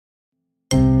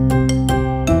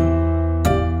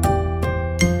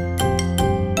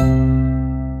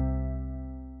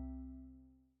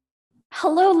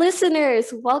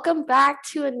listeners, welcome back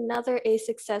to another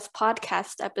AASuccess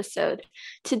podcast episode.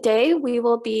 Today, we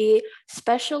will be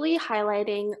specially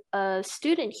highlighting a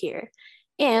student here.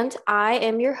 And I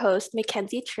am your host,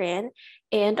 McKenzie Tran,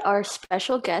 and our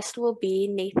special guest will be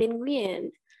Nathan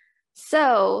Nguyen.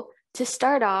 So, to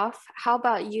start off, how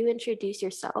about you introduce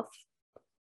yourself?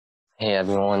 Hey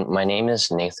everyone, my name is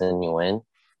Nathan Nguyen.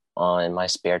 In my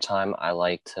spare time, I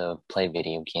like to play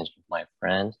video games with my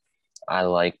friends. I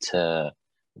like to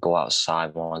go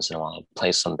outside once in a while, play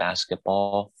some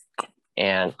basketball.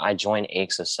 And I joined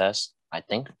AASuccess, I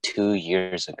think 2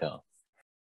 years ago.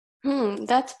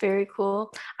 That's very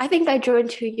cool. I think I joined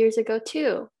 2 years ago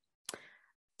too.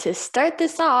 To start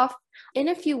this off, in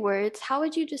a few words, how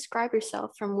would you describe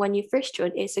yourself from when you first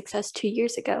joined AASuccess 2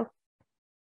 years ago?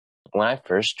 When I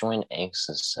first joined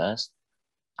AASuccess,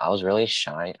 I was really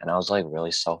shy and I was like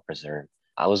really self-preserved.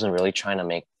 I wasn't really trying to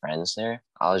make friends there.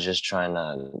 I was just trying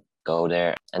to go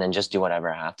there and then just do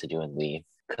whatever I have to do and leave.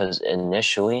 Because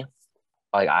initially,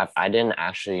 I didn't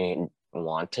actually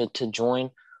wanted to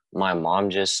join. My mom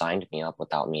just signed me up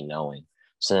without me knowing.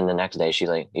 So then the next day she's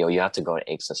like, yo, you have to go to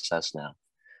AASuccess now.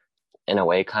 In a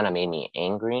way, it kind of made me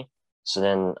angry. So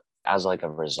then as like a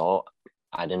result,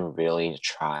 I didn't really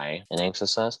try in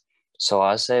AASuccess. So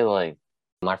I'd say like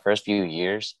my first few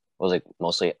years was like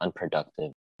mostly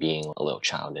unproductive, being a little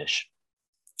childish.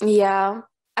 Yeah,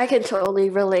 I can totally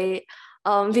relate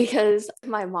because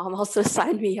my mom also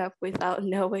signed me up without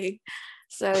knowing.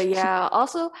 So yeah,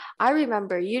 also I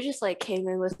remember you just like came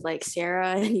in with like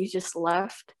Sarah and you just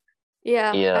left.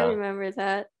 Yeah, I Yeah, remember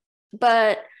that.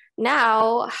 But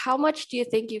now, how much do you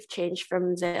think you've changed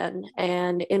from then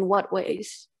and in what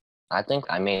ways? I think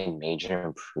I made major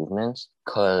improvements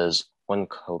because when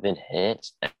COVID hit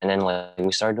and then like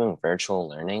we started doing virtual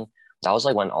learning, that was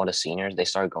like when all the seniors they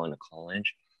started going to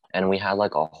college and we had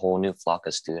like a whole new flock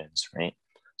of students, right?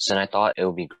 So then I thought it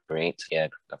would be great to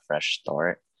get a fresh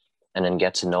start and then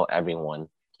get to know everyone.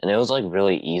 And it was like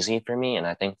really easy for me and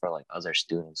I think for like other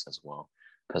students as well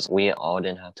because we all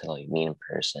didn't have to like meet in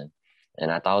person.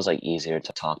 And I thought it was like easier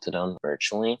to talk to them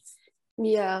virtually.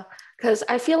 Yeah, because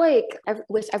I feel like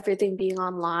with everything being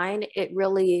online, it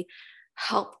really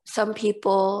helped some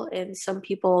people, and some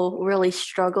people really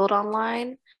struggled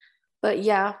online. But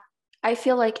yeah, I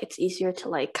feel like it's easier to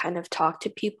like kind of talk to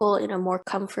people in a more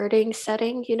comforting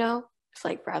setting, you know? It's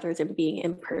like rather than being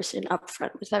in person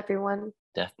upfront with everyone.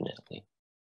 Definitely.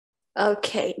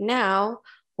 Okay, now,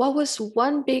 what was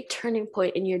one big turning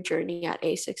point in your journey at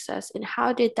A Success, and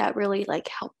how did that really like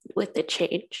help with the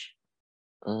change?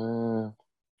 Mm,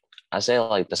 I say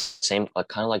like the same, like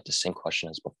kind of like the same question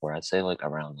as before. I'd say like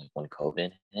around like when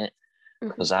COVID hit, Hmm.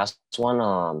 because that's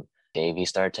when Davey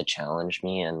started to challenge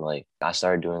me and like I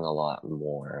started doing a lot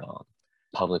more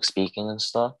public speaking and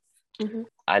stuff. Hmm.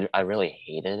 I really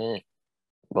hated it,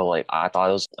 but like I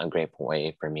thought it was a great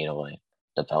way for me to like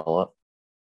develop.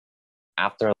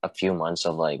 After a few months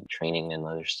of like training and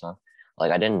other stuff,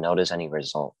 like I didn't notice any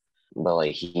result, but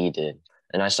like he did.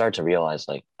 And I started to realize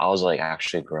like I was like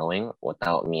actually growing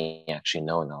without me actually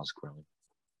knowing I was growing.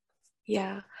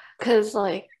 Yeah, because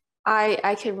like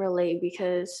I can relate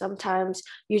because sometimes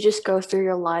you just go through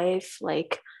your life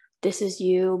like this is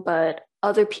you, but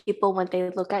other people when they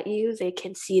look at you, they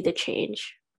can see the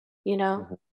change, you know?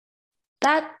 Mhm.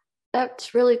 That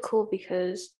that's really cool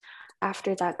because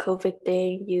after that COVID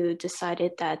thing, you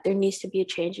decided that there needs to be a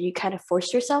change and you kind of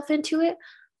forced yourself into it,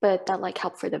 but that like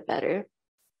helped for the better.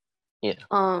 Yeah.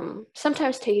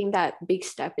 Sometimes taking that big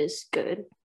step is good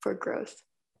for growth,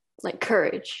 like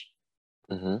courage.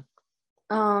 Hmm.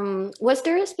 Was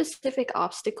there a specific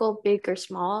obstacle, big or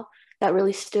small, that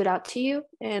really stood out to you?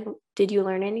 And did you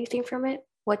learn anything from it?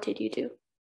 What did you do?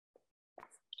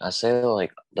 I say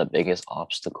like the biggest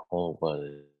obstacle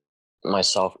was my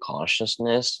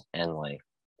self-consciousness and like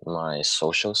my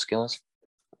social skills.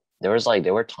 There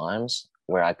were times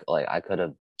where I could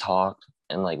have talked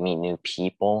and like meet new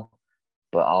people,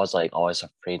 but I was like always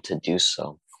afraid to do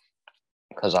so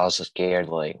because I was scared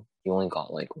like you only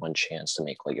got like one chance to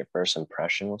make like your first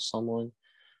impression with someone.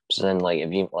 So then like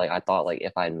if you like I thought like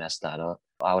if I messed that up,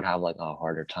 I would have like a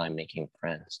harder time making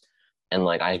friends. And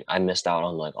like I missed out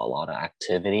on like a lot of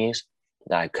activities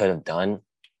that I could have done.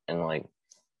 And like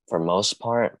for most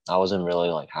part, I wasn't really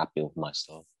like happy with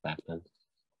myself back then.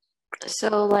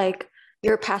 So, like,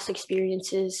 your past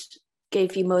experiences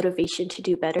gave you motivation to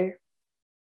do better?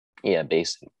 Yeah,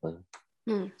 basically.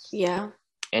 Yeah.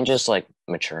 And just like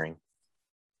maturing.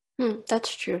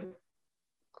 That's true.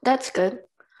 That's good.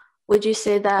 Would you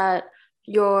say that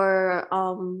your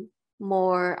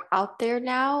more out there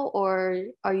now, or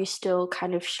are you still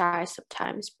kind of shy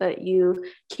sometimes, but you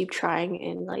keep trying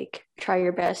and like try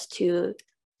your best to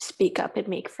speak up and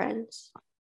make friends?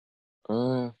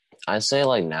 I'd say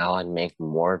like now I'd make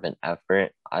more of an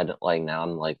effort. I'd like now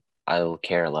I'm like I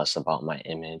care less about my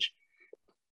image.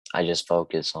 I just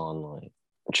focus on like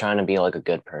trying to be like a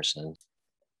good person.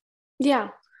 Yeah,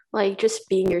 like just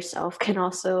being yourself can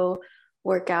also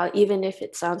work out, even if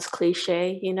it sounds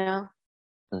cliche, you know?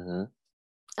 hmm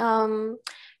Um,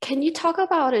 can you talk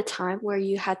about a time where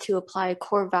you had to apply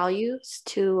core values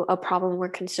to a problem or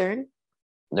concern?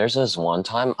 There's this one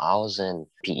time I was in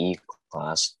PE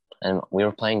class and we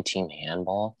were playing team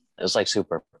handball. It was like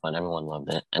super fun. Everyone loved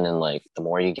it. And then like the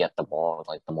more you get the ball,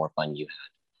 like the more fun you had.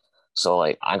 So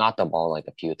like I got the ball like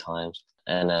a few times.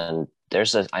 And then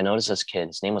I noticed this kid,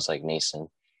 his name was like Mason.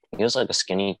 He was like a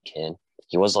skinny kid.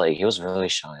 He was really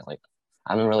shy. Like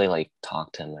I haven't really like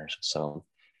talked to him or so.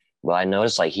 But I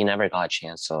noticed like he never got a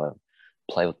chance to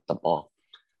play with the ball.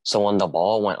 So when the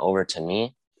ball went over to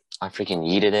me, I freaking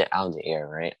yeeted it out of the air,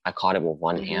 right? I caught it with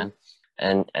one Mm-hmm. hand.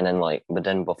 And then like, but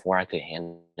then before I could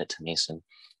hand it to Mason,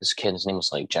 this kid, his name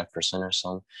was like Jefferson or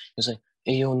something. He was like,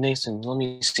 "Hey yo, Nathan, let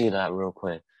me see that real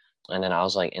quick." And then I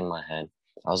was like in my head,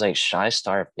 I was like, should I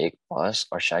start a big fuss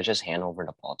or should I just hand over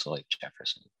the ball to like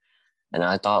Jefferson? And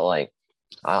I thought like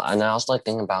and I was like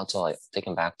thinking back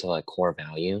to like core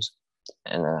values.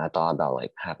 And then I thought about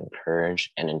like having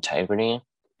courage and integrity.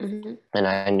 Mm-hmm. And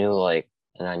I knew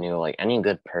like any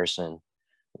good person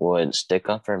would stick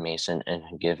up for Mason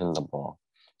and give him the ball.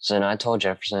 So then I told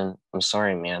Jefferson, I'm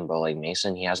sorry, man, but like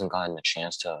Mason, he hasn't gotten the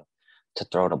chance to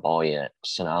throw the ball yet.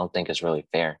 So I don't think it's really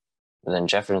fair. But then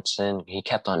Jefferson, he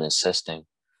kept on insisting.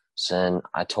 So then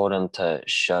I told him to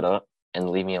shut up and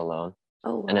leave me alone.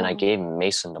 Oh, And then I wow. gave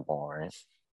Mason the ball, right?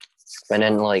 And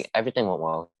then like everything went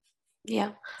well.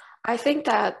 Yeah. I think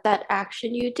that that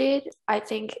action you did, I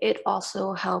think it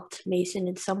also helped Mason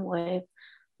in some way.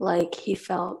 Like he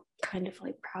felt kind of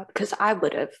like proud because I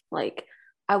would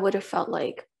have felt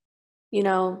like, you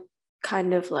know,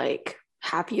 kind of like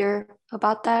happier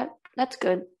about that. That's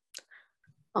good.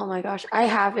 Oh my gosh, I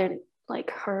haven't like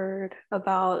heard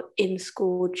about in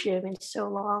school gym in so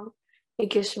long. It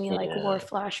gives me like war Yeah.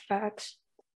 flashbacks.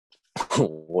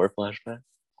 War flashback.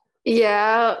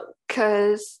 Yeah,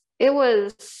 because it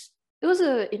was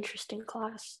an interesting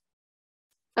class.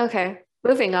 Okay,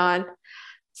 moving on.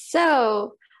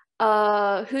 So,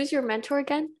 who's your mentor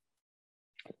again?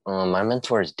 My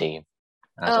mentor is Dave,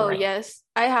 as of Oh, right now. yes,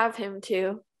 I have him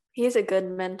too. He's a good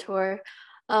mentor.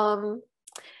 Um,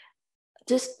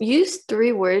 just use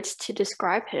three words to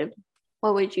describe him.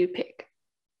 What would you pick?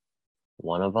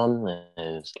 One of them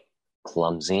is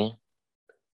clumsy,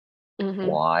 Mm-hmm.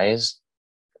 wise,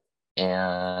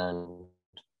 and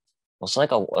what's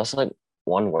like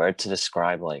one word to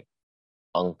describe like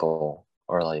uncle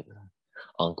or like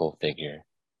uncle figure.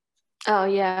 Oh,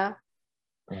 yeah.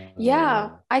 Yeah,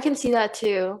 Mm, I can see that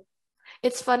too.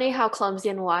 It's funny how clumsy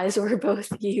and wise were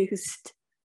both used,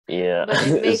 yeah, but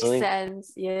it makes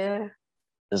sense. Yeah,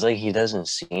 it's like he doesn't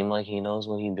seem like he knows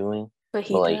what he's doing, but but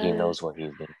he like he does. knows what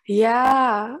he's doing.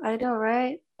 Yeah, I know,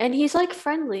 right? And he's like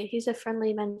friendly. He's a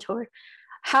friendly mentor.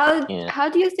 How Yeah, how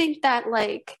do you think that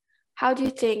like how do you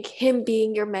think him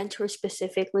being your mentor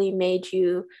specifically made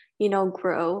you,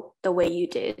 grow the way you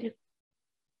did?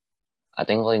 I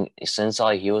think like since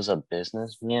like he was a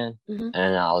businessman, Mm-hmm.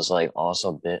 and I was like also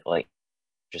a bit like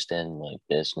interested in like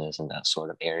business and that sort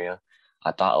of area.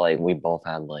 I thought like we both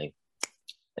had like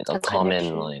A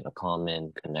connection. a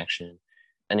common connection.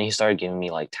 And then he started giving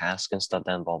me like tasks and stuff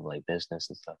that involved like business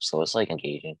and stuff. So it's like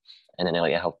engaging. And then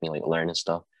it helped me like learn and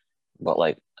stuff. But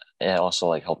like it also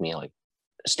like helped me like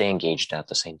stay engaged at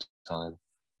the same time.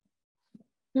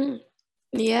 Mm.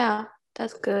 Yeah,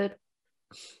 that's good.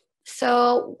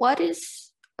 So, what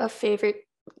is a favorite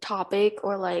topic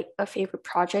or like a favorite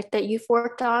project that you've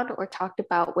worked on or talked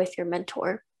about with your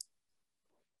mentor?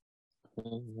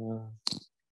 Mhm.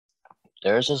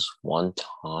 There's this one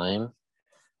time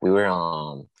we were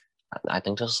I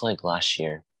think this was like last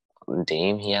year.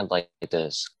 Dame, he had like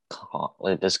this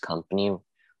company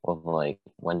with like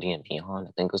Wendy and Neon.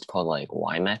 I think it was called like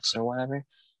Wymex or whatever.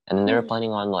 And then they were Mm.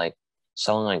 planning on like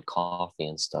selling like coffee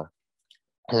and stuff.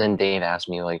 And then Dave asked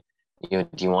me like, do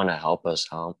you want to help us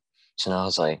out? So I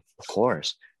was like, of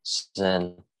course. So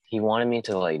then he wanted me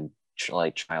to like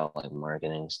try out like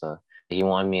marketing stuff. He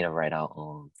wanted me to write out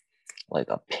like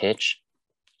a pitch,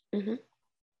 Hmm.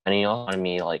 and he also wanted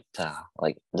me like to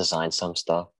like design some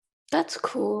stuff. That's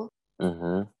cool.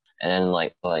 And then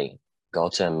like go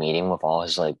to a meeting with all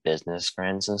his like business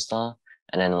friends and stuff.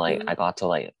 And then like Mm. I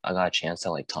got a chance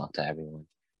to like talk to everyone.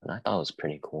 And I thought it was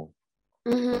pretty cool.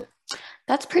 Mm-hmm.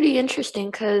 That's pretty interesting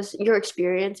because your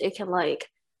experience, it can like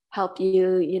help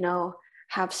you,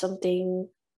 have something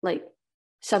like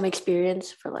some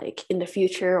experience for like in the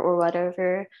future or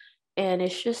whatever. And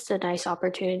it's just a nice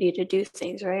opportunity to do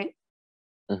things, right?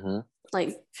 Mm-hmm.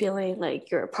 Like feeling like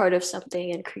you're a part of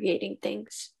something and creating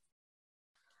things.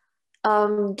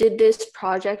 Did this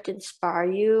project inspire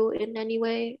you in any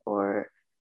way or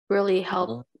really help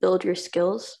Mm-hmm. build your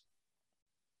skills?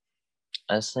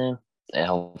 I think it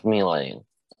helped me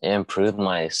it improved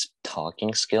my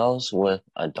talking skills with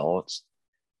adults.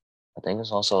 I think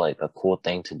it's also like a cool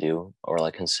thing to do or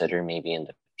like consider maybe in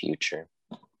the future.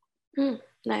 Hmm,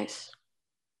 nice.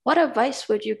 What advice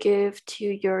would you give to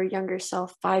your younger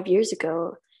self 5 years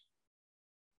ago?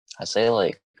 I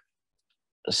say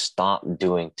stop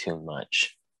doing too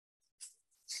much.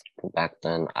 Back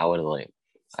then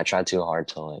I tried too hard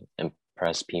to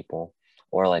impress people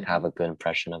or like have a good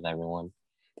impression of everyone.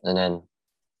 And then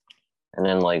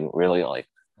really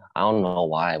I don't know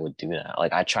why I would do that.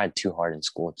 Like I tried too hard in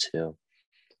school too.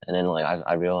 And then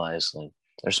I realized like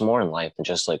there's more in life than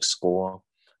just like school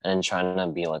and trying to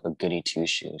be like a goody two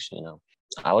shoes, you know.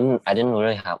 I didn't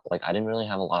really have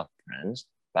a lot of friends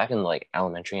back in like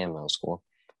elementary and middle school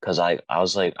because I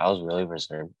was really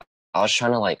reserved. I was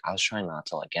trying not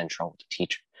to like get in trouble with the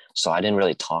teacher. So I didn't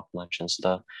really talk much and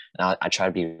stuff. And I tried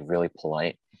to be really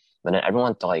polite. But then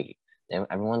everyone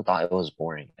thought it was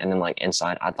boring. And then like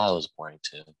inside I thought it was boring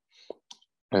too.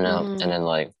 And Mm,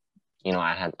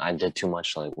 then I did too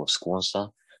much like with school and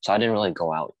stuff. So I didn't really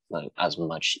go out like as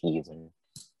much either.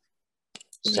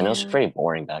 So it was yeah. pretty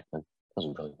boring back then. It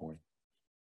was really boring.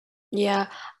 Yeah,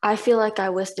 I feel like I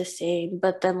was the same,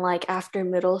 but then like after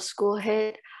middle school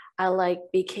hit, I like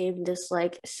became this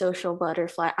like social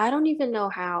butterfly. I don't even know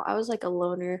how. I was like a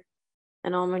loner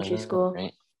in I elementary know, school.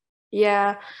 right?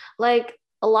 Yeah, like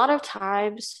a lot of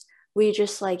times we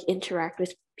just like interact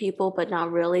with people, but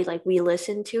not really. Like we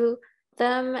listen to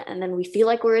them and then we feel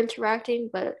like we're interacting,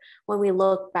 but when we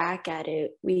look back at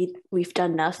it, we've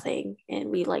done nothing and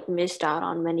we like missed out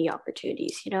on many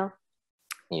opportunities.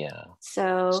 Yeah.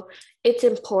 So it's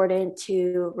important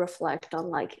to reflect on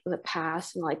like the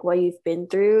past and like what you've been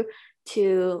through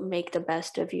to make the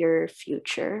best of your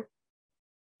future.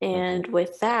 Mm-hmm. And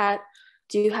with that,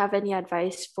 do you have any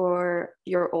advice for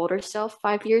your older self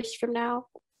 5 years from now?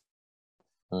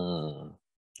 Mm.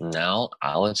 Now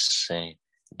I would say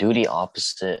do the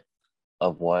opposite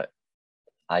of what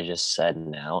I just said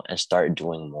now and start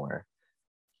doing more.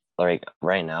 Like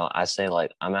right now, I say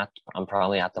like I'm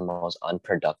probably at the most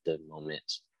unproductive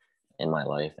moments in my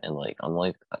life and like I'm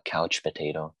like a couch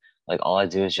potato. Like all I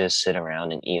do is just sit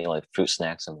around and eat like fruit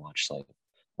snacks and watch like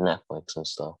Netflix and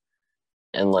stuff.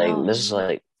 And like Oh, no.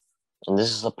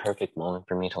 this is a perfect moment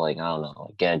for me to like I don't know,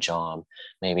 like get a job,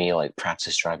 maybe like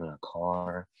practice driving a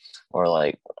car or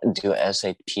like do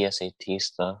SAT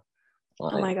stuff. Oh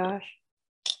Like my gosh.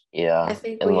 I yeah.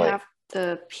 think And we like have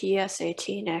the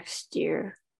PSAT next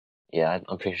year. yeah,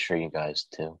 I'm pretty sure you guys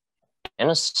too. And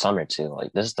it's summer too.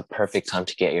 Like this is the perfect time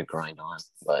to get your grind on.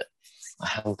 But I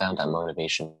haven't found that Mhm.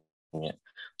 motivation yet.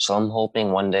 So I'm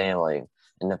hoping one day, like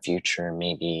in the future,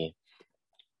 maybe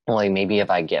if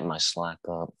I get my slack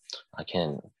up, I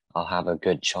can I'll have a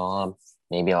good job.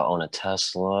 Maybe I'll own a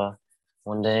Tesla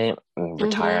one day, and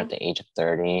retire at Mhm. the age of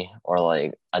 30, or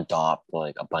like adopt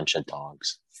like a bunch of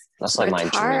dogs. That's like my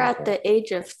Retire dream at goal. the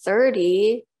age of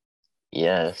 30.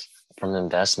 Yes, from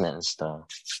investment and stuff.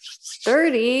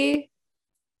 30?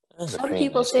 That's a Some pretty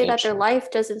people nice say that age their though.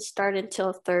 life doesn't start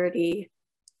until 30.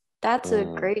 That's a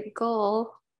Mm. great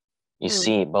goal. You Hmm.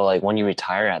 see, but like when you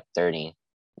retire at 30,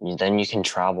 then you can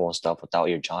travel and stuff without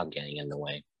your job getting in the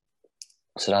way.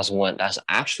 So that's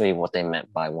actually what they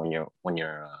meant by when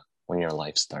your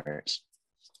life starts.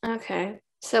 Okay.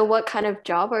 So what kind of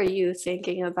job are you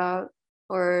thinking about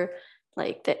or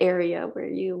like the area where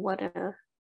you want to?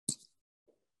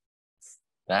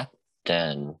 Back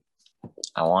then,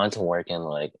 I wanted to work in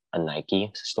like a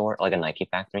Nike store, like a Nike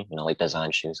factory, like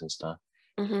design shoes and stuff.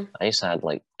 Hmm. I used to have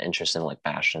like interest in like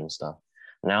fashion and stuff.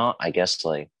 Now I guess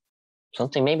like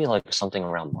maybe like something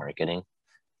around marketing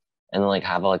and like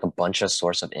have like a bunch of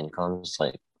source of incomes,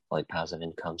 like passive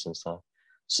incomes and stuff.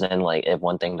 So then like if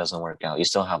one thing doesn't work out, you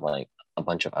still have like a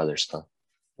bunch of other stuff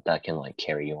that can like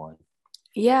carry you on.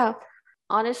 Yeah.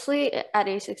 Honestly, at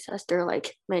A Success, there are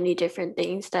like many different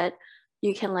things that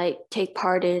you can like take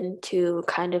part in to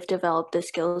kind of develop the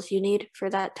skills you need for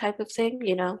that type of thing.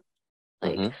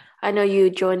 Like Mm-hmm. I know you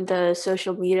joined the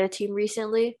social media team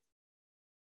recently.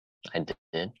 I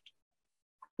did.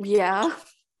 Yeah.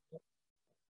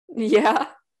 Yeah.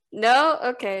 No?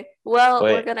 Okay. Well,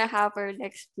 we're Wait, gonna have our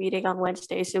next meeting on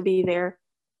Wednesday, so be there.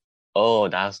 Oh,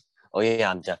 yeah,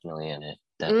 I'm definitely in it.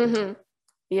 Definitely.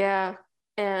 Yeah.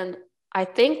 And I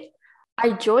think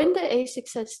I joined the A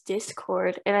Success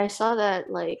Discord and I saw that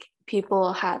like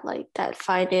people had like that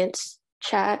finance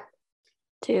chat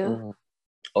too. Mhm.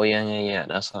 Oh yeah.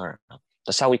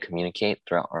 That's how we communicate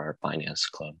throughout our finance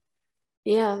club.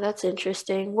 Yeah, that's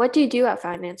interesting. What do you do at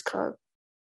Finance Club?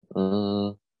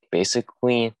 Mm,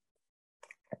 basically,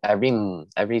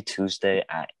 every Tuesday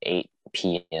at 8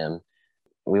 p.m.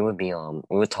 We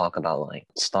would talk about like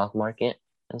stock market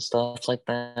and stuff like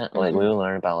that. Like we Mm-hmm. would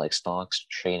learn about like stocks,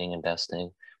 trading,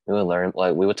 investing. We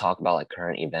would talk about like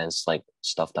current events, like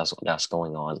stuff that's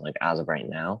going on like as of right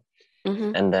now.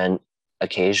 Mm-hmm. And then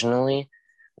occasionally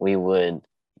we would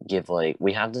give like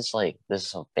we have this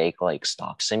is a fake like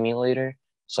stock simulator.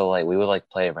 So like we would like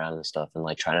play around and stuff and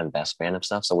like try to invest random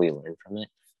stuff so we learn from it.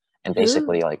 And Ooh.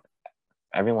 basically like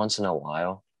every once in a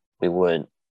while we would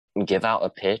give out a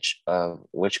pitch of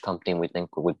which company we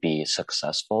think would be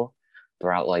successful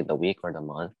throughout like the week or the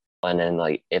month. And then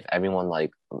like if everyone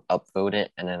like upvote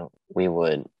it and then we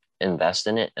would invest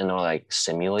in it in our like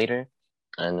simulator.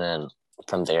 And then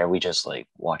from there we just like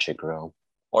watch it grow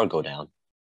or go down.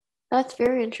 That's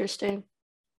very interesting.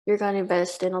 You're going to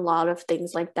invest in a lot of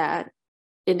things like that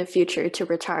in the future to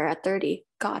retire at 30.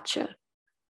 Gotcha.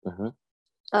 Mm-hmm.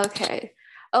 Okay.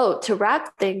 Oh, to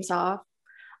wrap things off,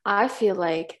 I feel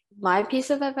like my piece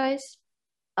of advice,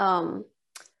 um,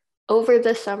 over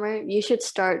the summer, you should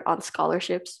start on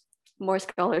scholarships, more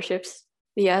scholarships.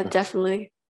 Yeah,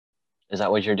 definitely. Is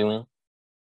that what you're doing?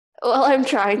 Well, I'm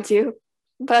trying to,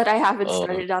 but I haven't Oh,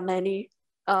 started on any.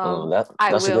 I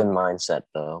that's a good will. mindset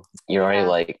though. You're already Yeah.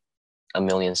 like a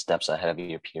million steps ahead of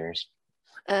your peers.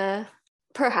 Uh,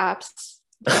 Perhaps.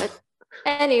 But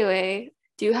anyway,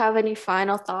 do you have any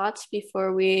final thoughts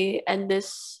before we end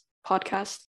this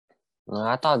podcast? No,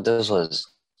 I thought this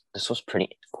was pretty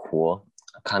cool.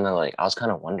 I was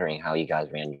kind of wondering how you guys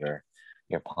ran your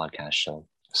podcast show.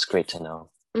 It's great to know.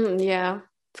 Yeah.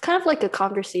 It's kind of like a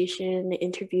conversation,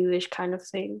 interview-ish kind of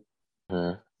thing.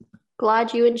 Mm,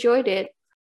 Glad you enjoyed it.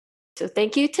 So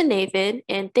thank you to Nathan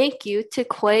and thank you to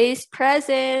Quay's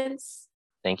presence.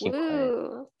 thank you, Quay.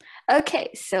 Woo.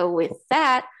 Okay, so with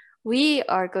that, we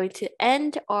are going to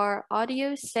end our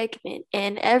audio segment.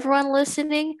 And everyone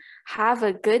listening, have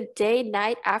a good day,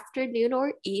 night, afternoon,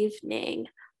 or evening.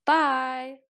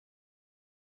 Bye.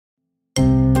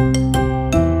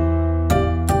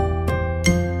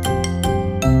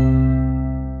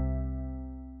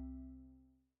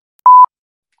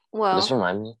 This Well,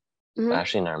 reminded me. mhm.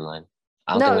 Actually, never mind.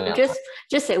 I don't think we No, have time.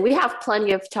 just say we have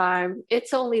plenty of time.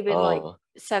 It's only been like Oh,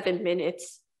 7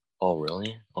 minutes. oh,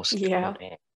 really? Oh, Yeah.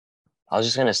 dang. I was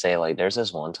just gonna say, like, there's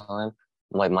this one time,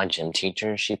 like, my gym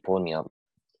teacher, she pulled me up.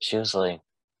 She was like,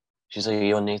 she's like,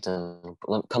 "Yo, Nathan,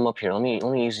 come up here. Let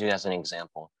me use you as an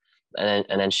example." And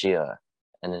then she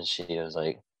was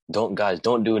like,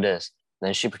 don't do this." And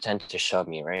then she pretended to shove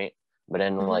me, right? But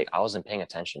then Mhm. like I wasn't paying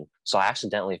attention, so I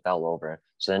accidentally fell over.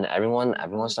 So then everyone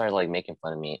Mhm. started like making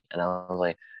fun of me, and I was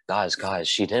like, guys,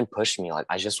 she didn't push me. Like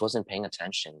I just wasn't paying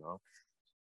attention, bro.